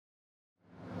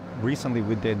recently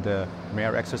we did the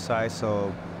MARE exercise.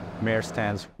 So MARE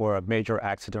stands for a Major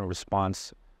Accident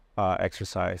Response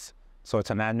exercise. So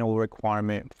it's an annual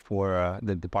requirement for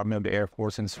the Department of the Air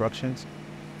Force instructions.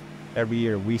 Every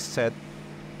year we set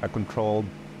a controlled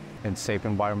and safe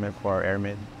environment for our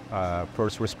airmen,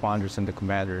 first responders and the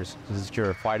commanders. This is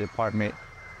your fire department,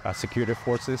 security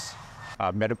forces,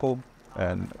 medical,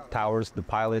 and towers, the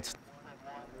pilots.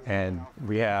 And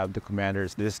we have the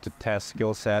commanders. This is to test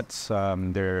skill sets,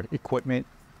 their equipment,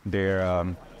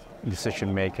 their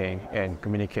decision-making and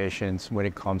communications when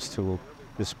it comes to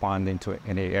responding to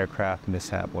any aircraft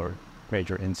mishap or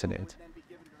major incident.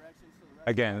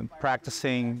 Again,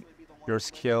 practicing your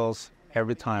skills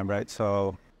every time, right?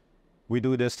 So we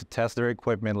do this to test their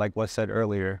equipment, like what I said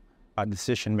earlier,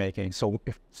 decision-making. So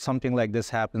if something like this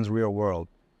happens real world,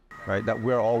 right, that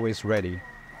we're always ready,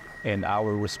 and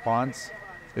our response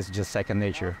is just second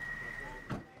nature.